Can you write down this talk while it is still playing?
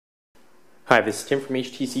Hi, this is Tim from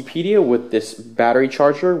HTCpedia with this battery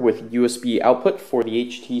charger with USB output for the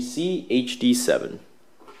HTC HD7.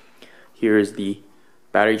 Here is the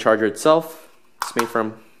battery charger itself. It's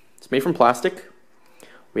made from plastic.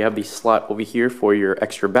 We have the slot over here for your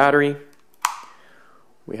extra battery.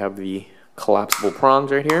 We have the collapsible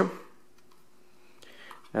prongs right here.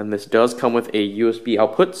 And this does come with a USB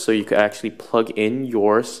output, so you could actually plug in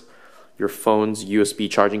your phone's USB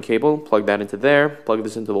charging cable, plug that into there, plug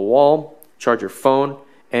this into the wall, charge your phone,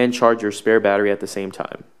 and charge your spare battery at the same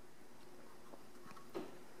time.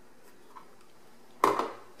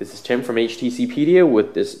 This is Tim from HTCpedia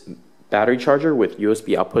with this battery charger with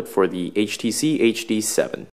USB output for the HTC HD7.